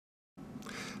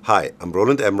Hi, I'm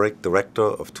Roland Emmerich, director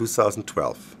of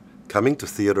 2012, coming to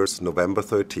theaters November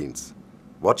 13th.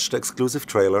 Watch the exclusive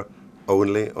trailer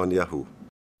only on Yahoo!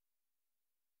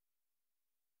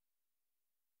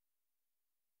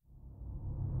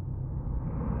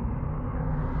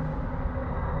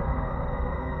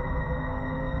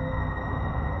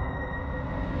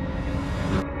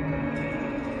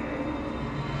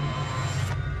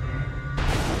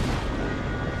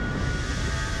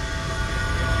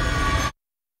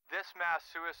 This mass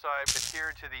suicide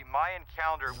adhered to the Mayan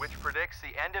calendar, which predicts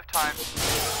the end of time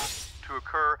to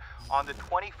occur on the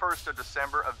 21st of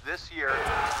December of this year.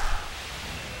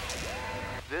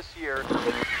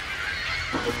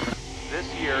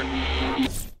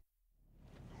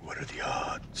 What are the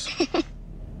odds?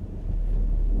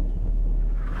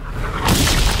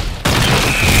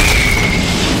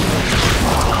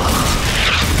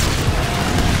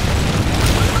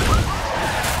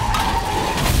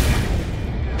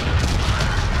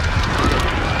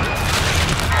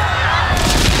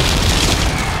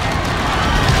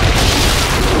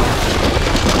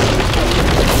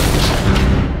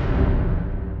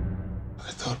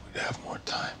 I thought we'd have more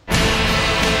time.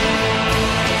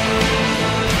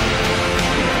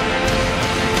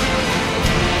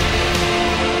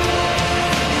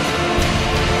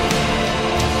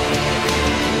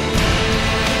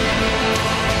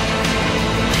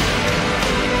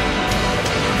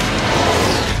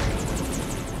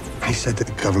 He said that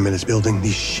the government is building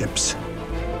these ships.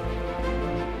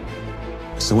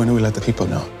 So when do we let the people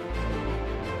know?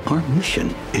 Our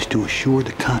mission is to assure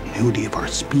the continuity of our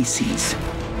species.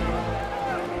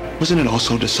 Wasn't it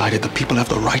also decided that people have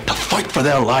the right to fight for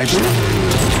their lives?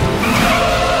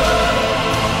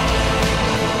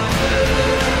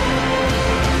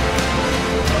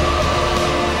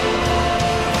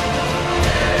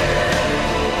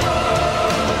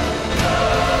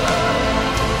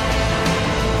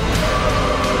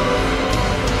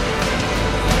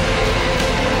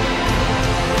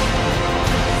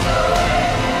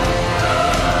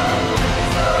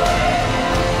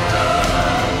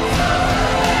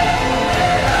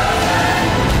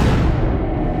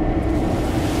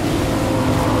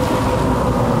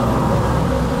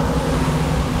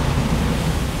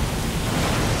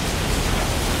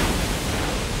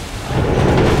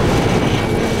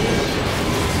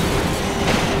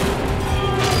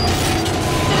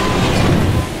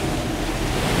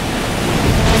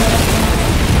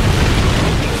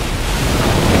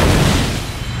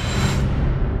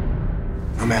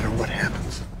 No matter what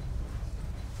happens,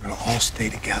 we'll all stay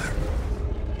together.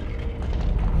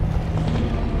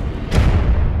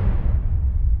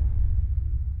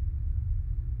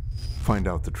 Find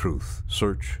out the truth.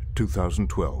 Search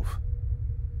 2012.